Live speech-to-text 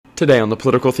Today on the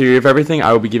Political Theory of Everything,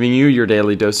 I will be giving you your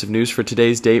daily dose of news for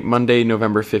today's date, Monday,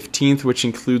 November 15th, which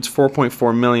includes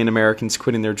 4.4 million Americans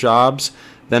quitting their jobs.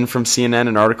 Then from CNN,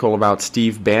 an article about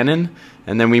Steve Bannon.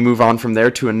 And then we move on from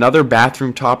there to another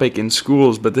bathroom topic in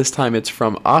schools, but this time it's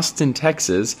from Austin,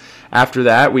 Texas. After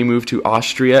that, we move to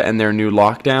Austria and their new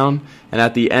lockdown. And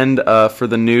at the end, for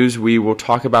the news, we will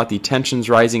talk about the tensions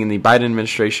rising in the Biden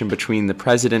administration between the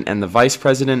president and the vice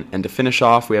president. And to finish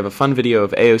off, we have a fun video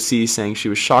of AOC saying she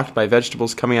was shocked by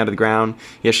vegetables coming out of the ground.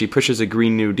 Yes, she pushes a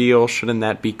Green New Deal. Shouldn't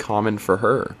that be common for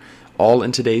her? All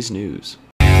in today's news.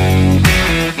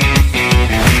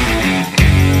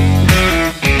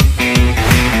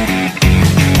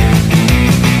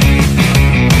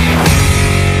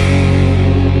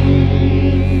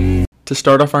 To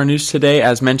start off our news today,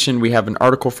 as mentioned, we have an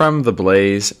article from The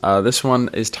Blaze. This one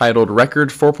is titled, Record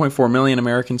 4.4 million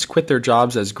Americans quit their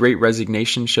jobs as Great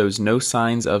Resignation shows no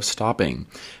signs of stopping.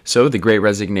 So the Great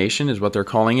Resignation is what they're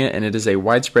calling it, and it is a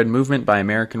widespread movement by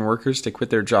American workers to quit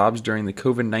their jobs during the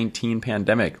COVID-19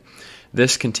 pandemic.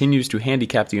 This continues to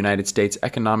handicap the United States'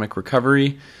 economic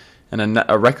recovery, and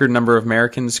a record number of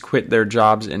Americans quit their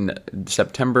jobs in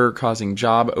September, causing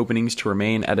job openings to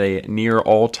remain at a near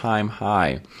all-time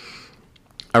high.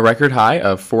 A record high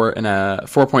of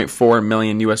 4.4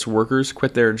 million U.S. workers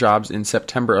quit their jobs in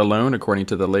September alone, according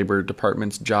to the Labor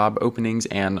Department's Job Openings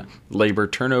and Labor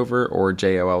Turnover, or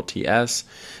JOLTS.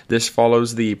 This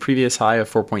follows the previous high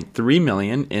of 4.3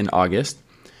 million in August,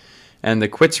 and the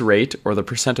quits rate, or the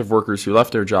percent of workers who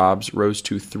left their jobs, rose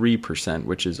to 3%,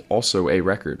 which is also a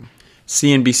record.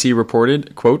 CNBC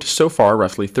reported, quote, so far,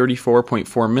 roughly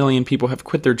 34.4 million people have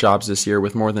quit their jobs this year,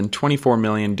 with more than 24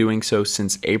 million doing so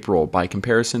since April. By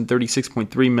comparison,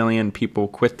 36.3 million people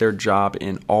quit their job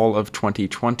in all of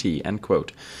 2020, end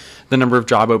quote. The number of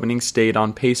job openings stayed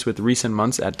on pace with recent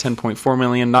months at 10.4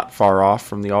 million, not far off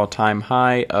from the all-time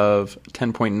high of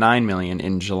 10.9 million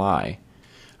in July.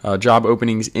 Job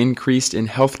openings increased in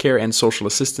healthcare and social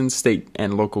assistance, state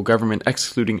and local government,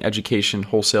 excluding education,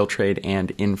 wholesale trade,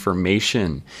 and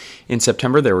information. In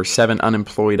September, there were 7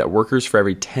 unemployed workers for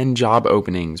every 10 job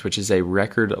openings, which is a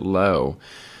record low.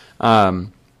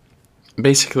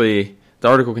 Basically, the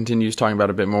article continues talking about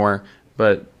it a bit more,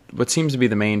 but what seems to be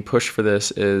the main push for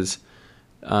this is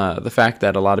the fact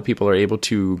that a lot of people are able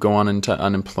to go on into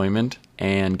unemployment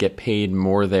and get paid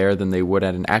more there than they would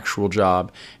at an actual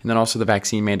job. And then also the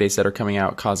vaccine mandates that are coming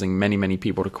out, causing many, many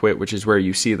people to quit, which is where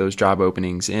you see those job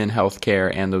openings in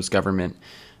healthcare and those government,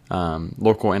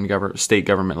 local and state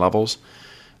government levels.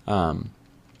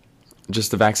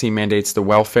 Just the vaccine mandates, the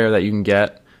welfare that you can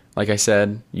get. Like I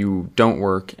said, you don't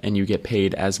work and you get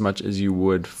paid as much as you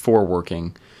would for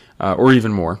working, or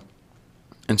even more.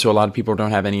 And so a lot of people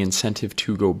don't have any incentive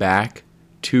to go back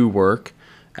to work,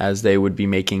 as they would be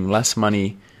making less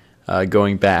money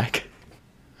going back.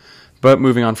 But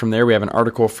moving on from there, we have an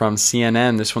article from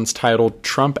CNN. This one's titled,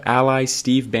 Trump ally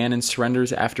Steve Bannon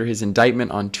surrenders after his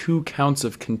indictment on 2 counts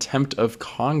of contempt of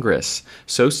Congress.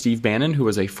 So Steve Bannon, who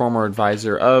was a former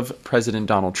advisor of President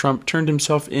Donald Trump, turned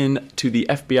himself in to the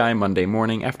FBI Monday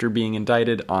morning after being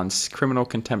indicted on criminal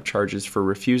contempt charges for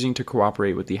refusing to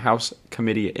cooperate with the House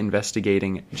committee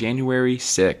investigating January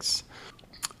 6th.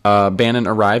 Bannon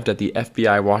arrived at the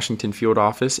FBI Washington field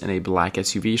office in a black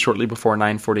SUV shortly before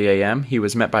 9:40 a.m. He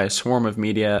was met by a swarm of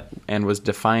media and was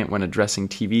defiant when addressing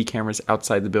TV cameras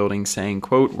outside the building, saying,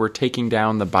 quote, we're taking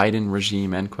down the Biden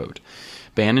regime, end quote.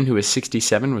 Bannon, who is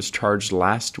 67, was charged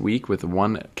last week with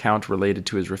 1 count related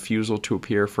to his refusal to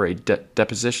appear for a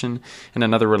deposition and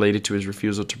another related to his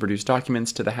refusal to produce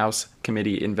documents to the House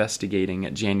committee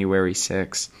investigating January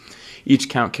 6. Each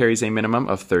count carries a minimum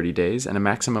of 30 days and a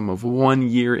maximum of 1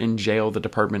 year in jail, the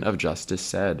Department of Justice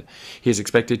said. He is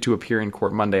expected to appear in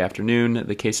court Monday afternoon.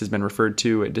 The case has been referred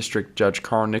to District Judge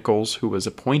Carl Nichols, who was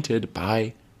appointed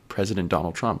by President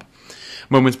Donald Trump.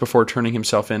 Moments before turning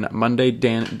himself in Monday,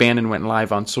 Bannon went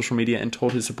live on social media and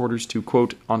told his supporters to,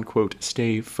 quote, unquote,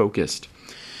 stay focused.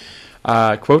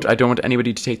 Quote, I don't want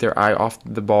anybody to take their eye off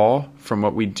the ball from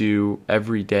what we do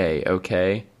every day,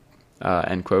 okay?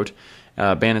 End quote.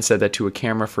 Bannon said that to a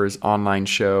camera for his online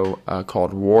show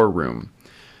called War Room.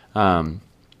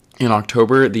 In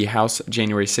October, the House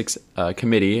January 6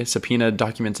 committee subpoenaed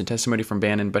documents and testimony from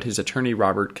Bannon, but his attorney,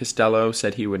 Robert Costello,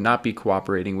 said he would not be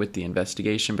cooperating with the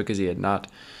investigation because he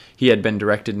had been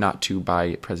directed not to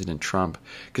by President Trump.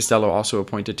 Costello also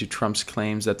pointed to Trump's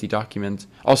claims that the documents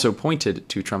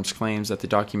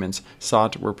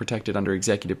sought were protected under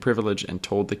executive privilege and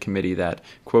told the committee that,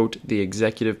 quote, the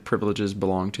executive privileges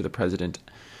belong to the president,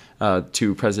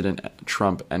 to President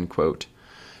Trump, end quote.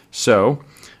 So,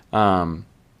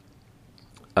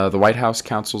 The White House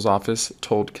counsel's office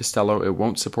told Costello it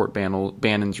won't support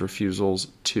Bannon's refusals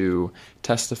to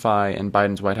testify, and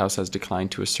Biden's White House has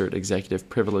declined to assert executive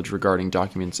privilege regarding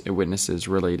documents and witnesses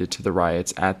related to the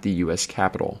riots at the U.S.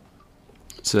 Capitol.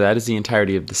 So that is the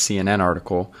entirety of the CNN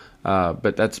article,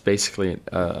 but that's basically,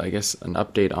 I guess, an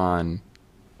update on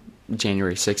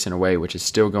January 6th in a way, which is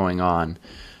still going on,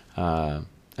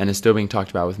 and is still being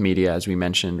talked about with media, as we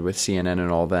mentioned, with CNN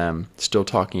and all them, still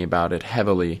talking about it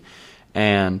heavily.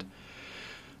 And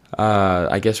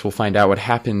I guess we'll find out what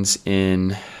happens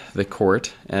in the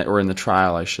court, or in the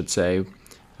trial, I should say.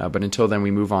 But until then,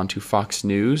 we move on to Fox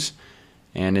News.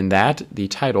 And in that, the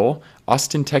title,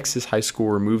 Austin, Texas High School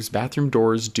removes bathroom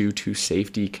doors due to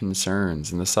safety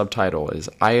concerns. And the subtitle is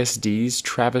ISD's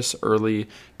Travis Early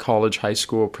College High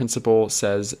School principal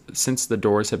says since the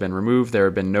doors have been removed, there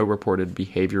have been no reported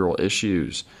behavioral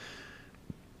issues.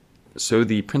 So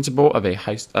the principal of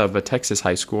a Texas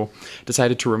high school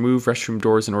decided to remove restroom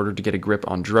doors in order to get a grip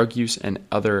on drug use and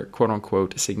other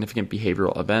quote-unquote significant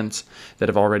behavioral events that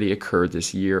have already occurred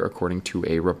this year, according to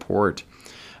a report.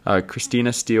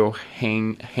 Christina Steele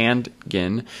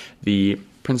Handgen, the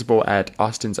principal at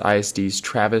Austin's ISD's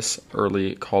Travis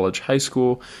Early College High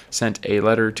School, sent a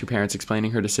letter to parents explaining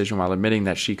her decision while admitting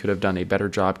that she could have done a better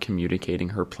job communicating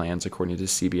her plans, according to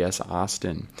CBS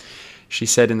Austin. She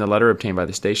said in the letter obtained by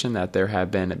the station that there have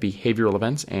been behavioral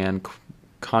events and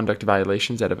conduct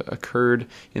violations that have occurred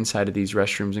inside of these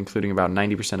restrooms, including about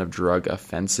 90% of drug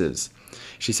offenses.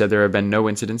 She said there have been no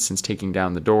incidents since taking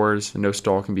down the doors. No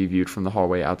stall can be viewed from the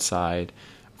hallway outside.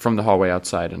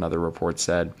 Another report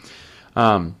said.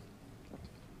 So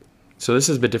this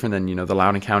is a bit different than, the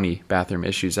Loudoun County bathroom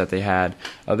issues that they had.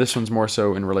 This one's more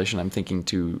so in relation, I'm thinking,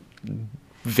 to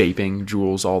vaping,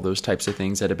 Juuls, all those types of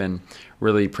things that have been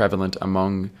really prevalent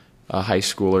among high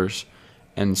schoolers.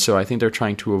 And so I think they're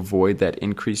trying to avoid that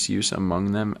increased use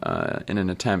among them in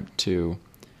an attempt to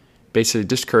basically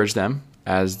discourage them,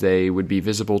 as they would be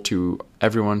visible to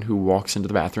everyone who walks into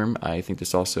the bathroom. I think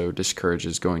this also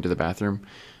discourages going to the bathroom,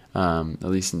 at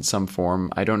least in some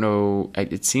form. I don't know.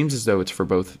 It seems as though it's for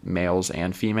both males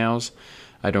and females.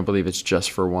 I don't believe it's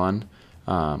just for one.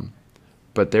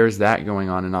 But there's that going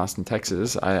on in Austin,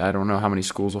 Texas. I don't know how many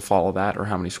schools will follow that or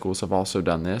how many schools have also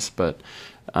done this, but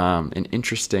an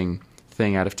interesting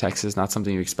thing out of Texas, not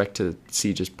something you expect to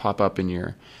see just pop up in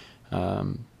your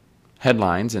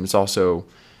headlines. And it's also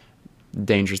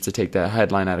dangerous to take that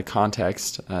headline out of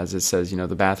context, as it says,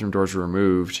 the bathroom doors were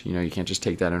removed. You can't just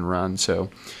take that and run. So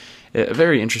a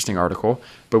very interesting article.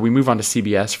 But we move on to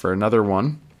CBS for another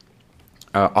one.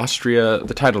 Austria,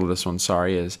 the title of this one,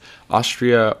 is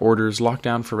Austria orders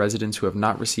lockdown for residents who have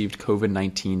not received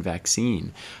COVID-19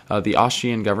 vaccine. The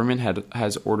Austrian government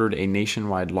has ordered a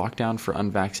nationwide lockdown for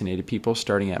unvaccinated people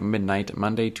starting at midnight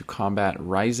Monday to combat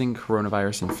rising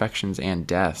coronavirus infections and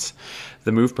deaths.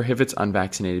 The move prohibits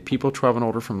unvaccinated people 12 and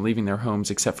older from leaving their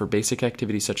homes except for basic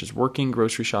activities such as working,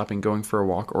 grocery shopping, going for a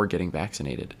walk, or getting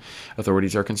vaccinated.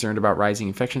 Authorities are concerned about rising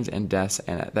infections and deaths,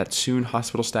 and that soon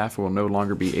hospital staff will no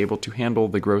longer be able to handle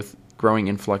the growing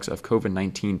influx of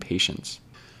COVID-19 patients.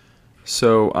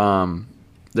 So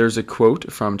there's a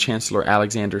quote from Chancellor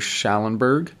Alexander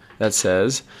Schallenberg that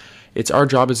says, "It's our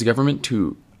job as the government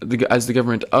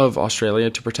of Australia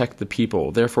to protect the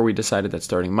people. Therefore, we decided that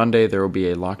starting Monday, there will be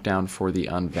a lockdown for the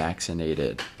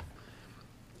unvaccinated."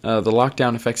 The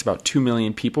lockdown affects about 2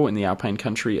 million people in the Alpine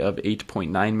country of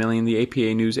 8.9 million, the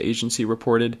APA news agency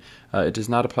reported. It does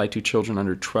not apply to children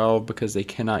under 12 because they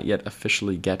cannot yet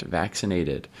officially get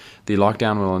vaccinated. The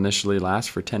lockdown will initially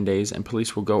last for 10 days, and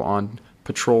police will go on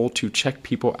patrol to check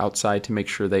people outside to make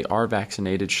sure they are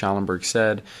vaccinated, Schallenberg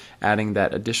said, adding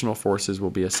that additional forces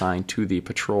will be assigned to the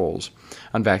patrols.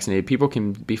 Unvaccinated people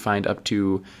can be fined up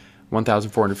to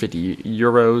 1,450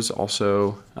 euros,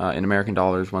 also in American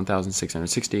dollars,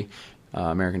 1,660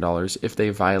 American dollars, if they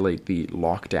violate the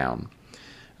lockdown.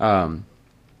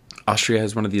 Austria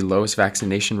has one of the lowest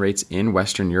vaccination rates in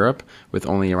Western Europe, with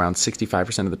only around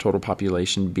 65% of the total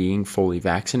population being fully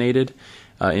vaccinated.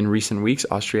 In recent weeks,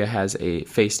 Austria has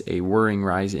faced a worrying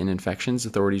rise in infections.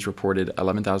 Authorities reported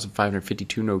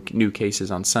 11,552 new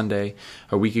cases on Sunday.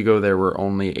 A week ago, there were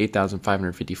only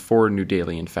 8,554 new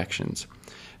daily infections.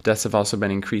 Deaths have also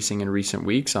been increasing in recent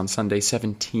weeks. On Sunday,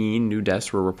 17 new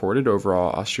deaths were reported.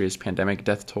 Overall, Austria's pandemic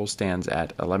death toll stands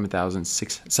at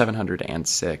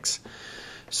 11,706.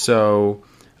 So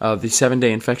the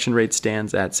 7-day infection rate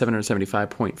stands at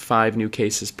 775.5 new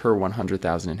cases per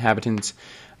 100,000 inhabitants.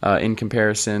 In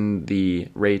comparison, the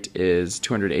rate is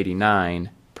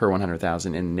 289 per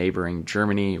 100,000 in neighboring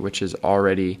Germany, which has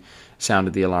already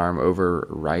sounded the alarm over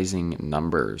rising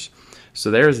numbers. So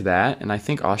there's that, and I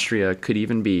think Austria could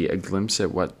even be a glimpse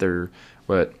at what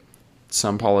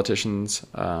some politicians'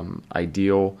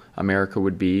 ideal America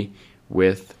would be,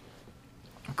 with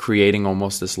creating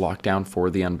almost this lockdown for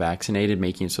the unvaccinated,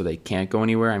 making it so they can't go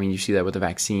anywhere. I mean, you see that with the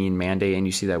vaccine mandate, and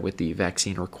you see that with the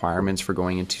vaccine requirements for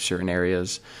going into certain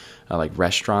areas, like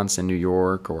restaurants in New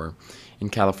York, or in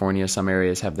California, some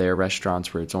areas have their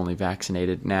restaurants where it's only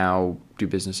vaccinated. Now, do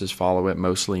businesses follow it?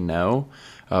 Mostly no.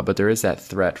 But there is that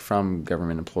threat from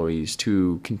government employees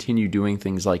to continue doing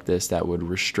things like this that would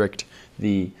restrict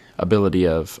the ability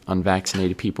of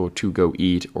unvaccinated people to go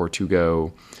eat or to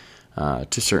go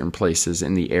to certain places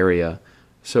in the area.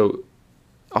 So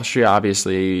Austria,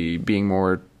 obviously being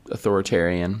more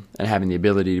authoritarian and having the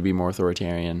ability to be more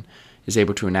authoritarian, is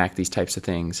able to enact these types of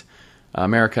things.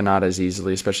 America not as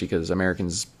easily, especially because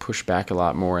Americans push back a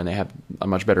lot more and they have a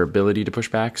much better ability to push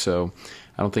back. So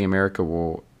I don't think America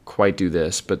will quite do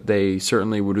this, but they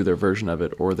certainly will do their version of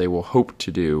it, or they will hope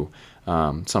to do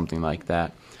something like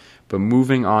that. But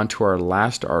moving on to our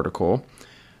last article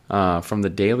from the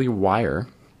Daily Wire.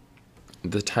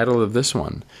 The title of this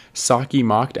one: Psaki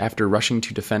mocked after rushing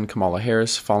to defend Kamala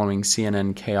Harris following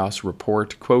CNN chaos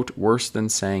report, quote, worse than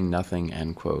saying nothing,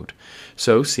 end quote.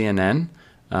 So CNN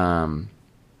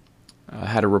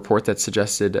had a report that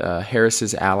suggested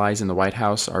Harris's allies in the White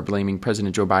House are blaming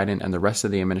President Joe Biden and the rest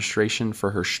of the administration for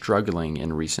her struggling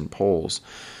in recent polls.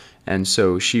 And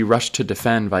so she rushed to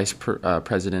defend Vice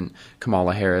President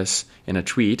Kamala Harris in a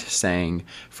tweet, saying,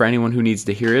 "For anyone who needs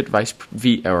to hear it,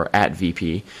 at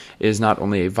VP is not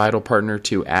only a vital partner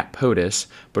to at POTUS,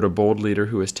 but a bold leader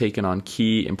who has taken on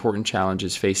key important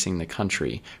challenges facing the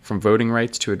country, from voting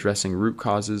rights to addressing root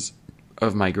causes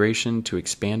of migration to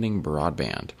expanding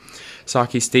broadband."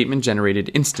 Psaki's statement generated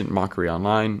instant mockery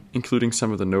online, including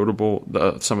some of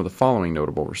the following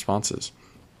notable responses.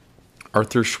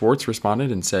 Arthur Schwartz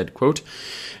responded and said, quote,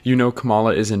 "You know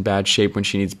Kamala is in bad shape when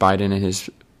she needs Biden and his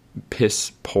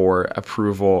piss-poor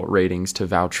approval ratings to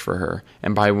vouch for her.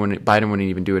 And Biden wouldn't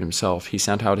even do it himself. He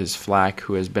sent out his flack,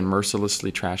 who has been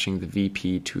mercilessly trashing the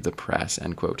VP to the press,"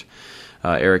 end quote.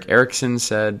 Eric Erickson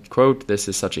said, quote, "This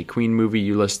is such a Queen movie.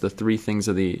 You list the three things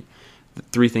the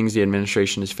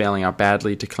administration is failing out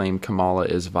badly to claim Kamala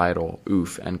is vital.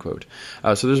 Oof," end quote.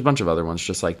 So there's a bunch of other ones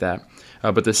just like that.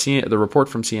 But the report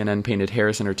from CNN painted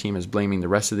Harris and her team as blaming the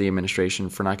rest of the administration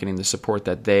for not getting the support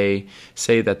that they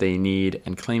say that they need,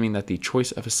 and claiming that the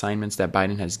choice of assignments that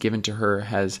Biden has given to her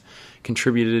has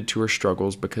contributed to her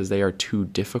struggles because they are too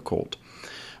difficult.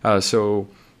 So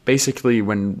basically,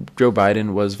 when Joe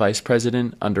Biden was vice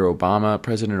president under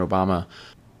President Obama,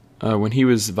 when he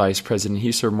was vice president,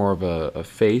 he served more of a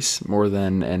face more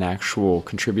than an actual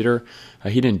contributor.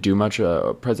 He didn't do much.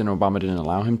 President Obama didn't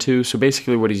allow him to. So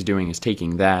basically what he's doing is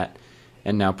taking that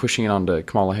and now pushing it onto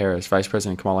Kamala Harris, Vice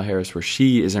President Kamala Harris, where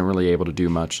she isn't really able to do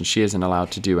much and she isn't allowed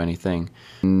to do anything.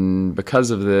 And because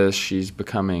of this, she's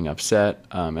becoming upset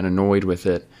and annoyed with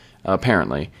it.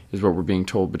 Apparently, is what we're being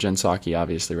told. But Jen Psaki,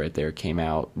 obviously, right there came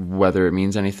out. Whether it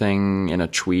means anything in a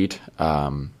tweet,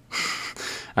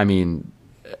 I mean,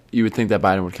 you would think that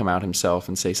Biden would come out himself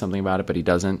and say something about it, but he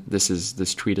doesn't.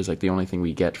 This tweet is like the only thing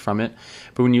we get from it.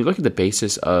 But when you look at the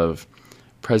basis of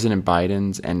President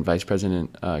Biden's and Vice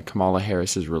President Kamala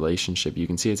Harris's relationship, you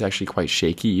can see it's actually quite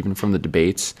shaky, even from the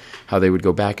debates, how they would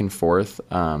go back and forth.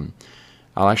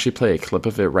 I'll actually play a clip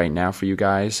of it right now for you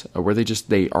guys, where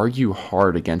they argue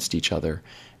hard against each other.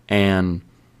 And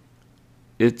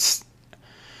it's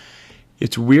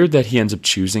weird that he ends up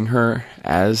choosing her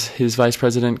as his vice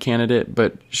president candidate,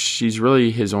 but she's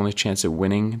really his only chance at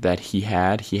winning that he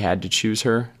had. He had to choose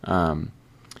her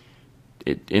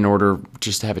in order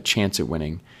just to have a chance at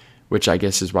winning, which I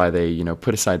guess is why they,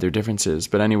 put aside their differences.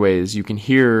 But anyways, you can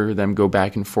hear them go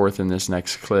back and forth in this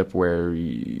next clip where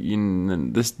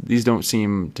these don't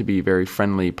seem to be very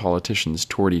friendly politicians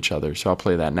toward each other. So I'll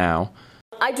play that now.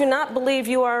 "I do not believe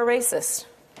you are a racist,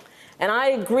 and I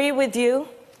agree with you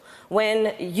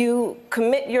when you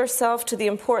commit yourself to the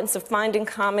importance of finding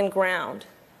common ground.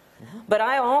 But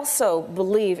I also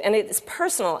believe, and it's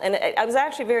personal, and I was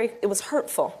actually it was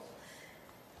hurtful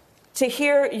to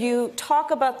hear you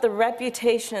talk about the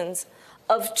reputations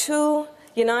of two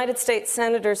United States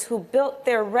senators who built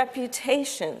their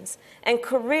reputations and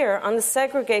career on the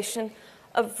segregation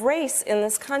of race in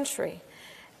this country.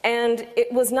 And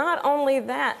it was not only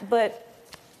that, but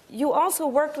you also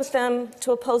worked with them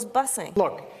to oppose busing."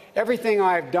 Look, everything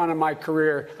I've done in my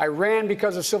career, I ran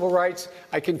because of civil rights.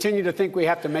 I continue to think we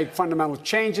have to make fundamental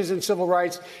changes in civil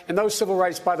rights. And those civil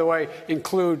rights, by the way,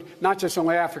 include not just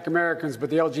only African Americans, but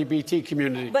the LGBT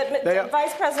community. But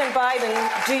Vice President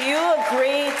Biden, do you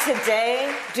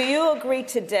agree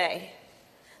today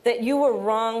that you were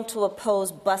wrong to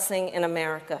oppose busing in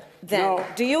America then. No,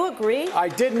 do you agree? I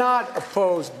did not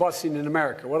oppose busing in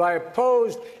America. What I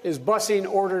opposed is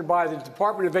busing ordered by the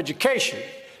Department of Education.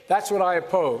 That's what I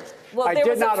opposed. Well, I there did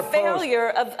was not a oppose failure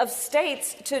of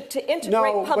states to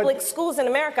integrate public schools in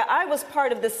America. I was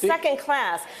part of the second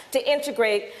class to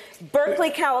integrate Berkeley,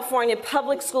 California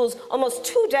public schools almost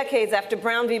 2 decades after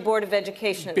Brown v. Board of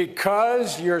Education.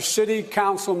 Because your city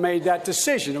council made that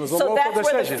decision. It was a local decision.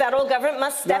 So that's where the federal government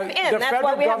must step in. That's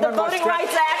why we have the Voting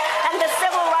Rights Act and the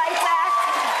Civil Rights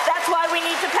Act. That's why we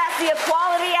need to pass the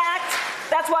Equality Act.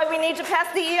 That's why we need to pass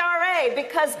the ERA,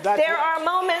 because there are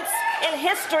moments in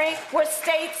history where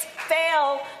states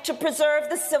fail to preserve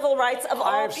the civil rights of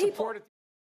all people.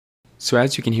 So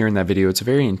as you can hear in that video, it's a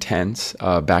very intense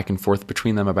back and forth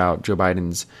between them about Joe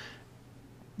Biden's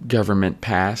government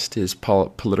past, his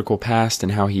political past,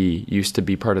 and how he used to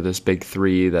be part of this big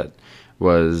three that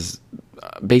was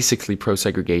basically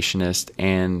pro-segregationist,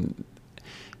 and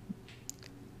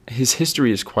his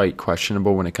history is quite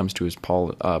questionable when it comes to his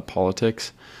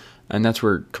politics, and that's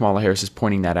where Kamala Harris is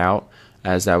pointing that out,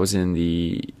 as that was in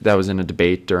a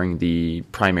debate during the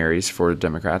primaries for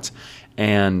Democrats,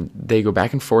 and they go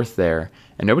back and forth there,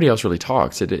 and nobody else really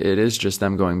talks. It is just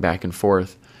them going back and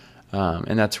forth,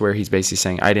 and that's where he's basically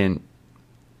saying, I didn't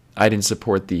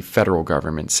support the federal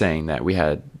government saying that we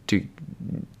had to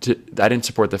I didn't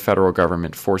support the federal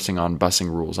government forcing on busing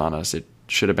rules on us. It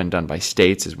should have been done by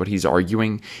states, is what he's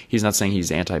arguing. He's not saying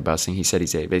he's anti-busing. He said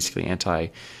he's basically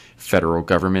anti-federal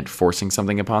government forcing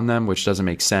something upon them, which doesn't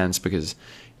make sense because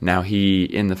now he,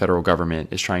 in the federal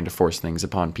government, is trying to force things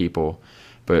upon people.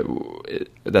 But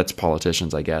that's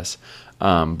politicians, I guess.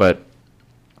 But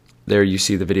there you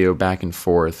see the video back and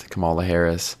forth, Kamala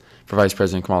Harris, for Vice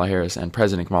President Kamala Harris and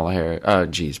President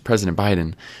President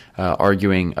Biden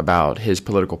arguing about his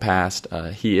political past.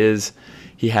 He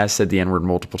has said the N-word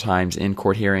multiple times in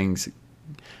court hearings.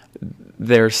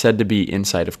 They're said to be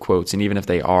inside of quotes, and even if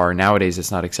they are, nowadays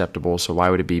it's not acceptable, so why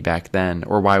would it be back then?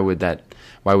 Or why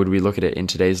would we look at it in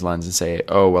today's lens and say,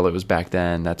 oh, well, it was back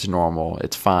then, that's normal,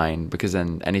 it's fine, because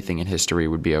then anything in history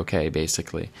would be okay,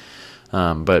 basically.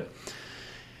 But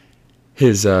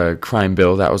his crime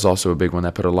bill, that was also a big one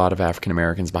that put a lot of African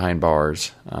Americans behind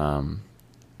bars,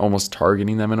 almost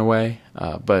targeting them in a way.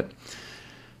 But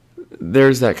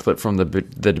there's that clip from the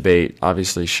debate,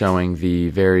 obviously showing the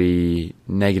very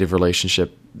negative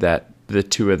relationship that the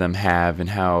two of them have and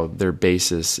how their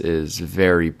basis is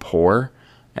very poor,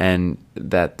 and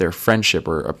that their friendship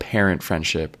or apparent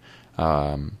friendship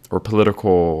or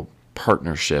political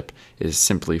partnership is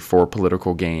simply for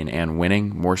political gain and winning,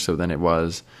 more so than it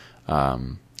was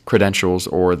credentials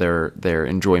or their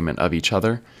enjoyment of each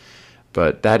other.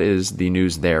 But that is the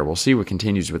news there. We'll see what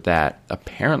continues with that.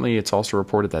 Apparently, it's also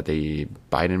reported that the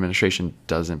Biden administration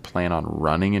doesn't plan on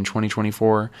running in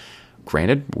 2024.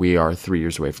 Granted, we are 3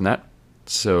 years away from that,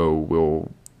 so we'll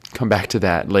come back to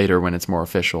that later when it's more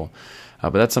official.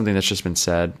 But that's something that's just been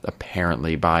said,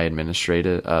 apparently, by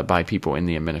people in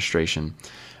the administration.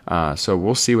 So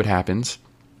we'll see what happens.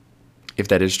 If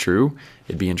that is true,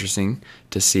 it'd be interesting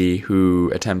to see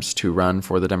who attempts to run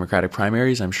for the Democratic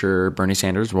primaries. I'm sure Bernie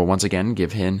Sanders will once again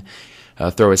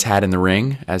throw his hat in the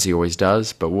ring, as he always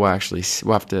does. But we'll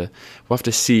have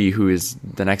to see who is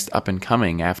the next up and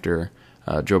coming after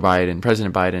Joe Biden,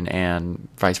 President Biden, and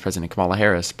Vice President Kamala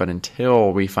Harris. But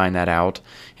until we find that out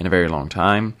in a very long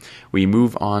time, we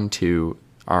move on to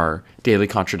our daily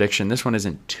contradiction. This one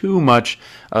isn't too much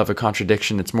of a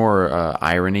contradiction. It's more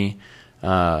irony.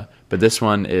 But this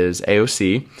one is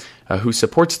AOC, who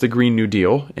supports the Green New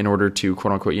Deal in order to,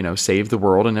 quote unquote, save the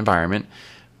world and environment,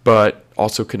 but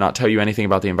also could not tell you anything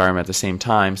about the environment at the same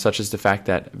time, such as the fact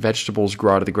that vegetables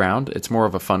grow out of the ground. It's more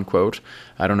of a fun quote.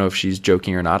 I don't know if she's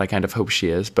joking or not. I kind of hope she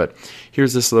is. But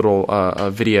here's this little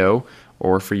video,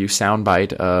 or for you,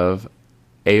 soundbite of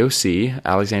AOC,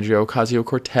 Alexandria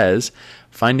Ocasio-Cortez,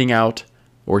 finding out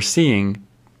or seeing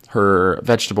her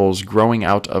vegetables growing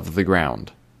out of the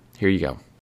ground. Here you go.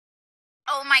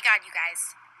 Oh my God, you guys.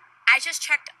 I just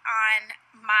checked on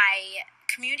my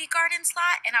community garden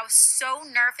slot and I was so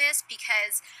nervous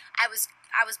because I was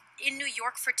in New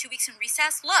York for 2 weeks in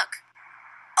recess. Look.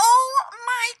 Oh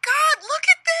my God, look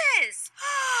at this.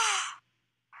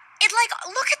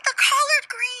 Look at the collard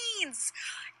greens.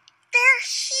 They're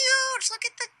huge. Look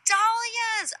at the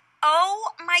dahlias.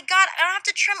 Oh my God, I don't have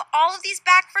to trim all of these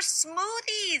back for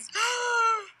smoothies.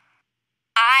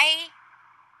 I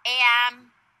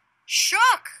am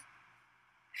shook.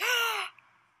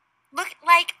 Look,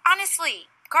 honestly,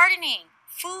 gardening,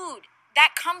 food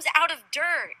that comes out of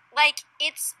dirt,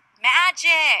 it's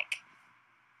magic.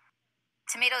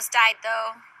 Tomatoes died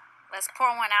though. Let's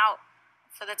pour one out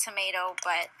for the tomato,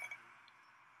 but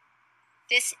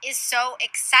this is so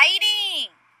exciting.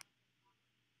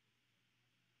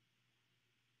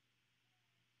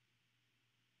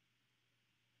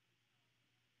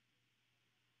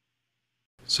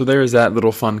 So there is that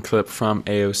little fun clip from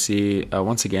AOC.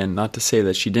 Once again, not to say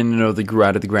that she didn't know they grew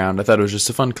out of the ground. I thought it was just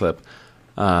a fun clip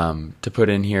to put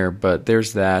in here. But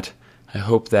there's that. I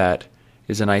hope that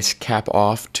is a nice cap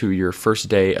off to your first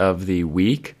day of the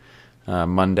week,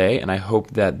 Monday. And I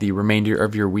hope that the remainder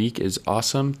of your week is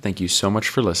awesome. Thank you so much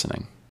for listening.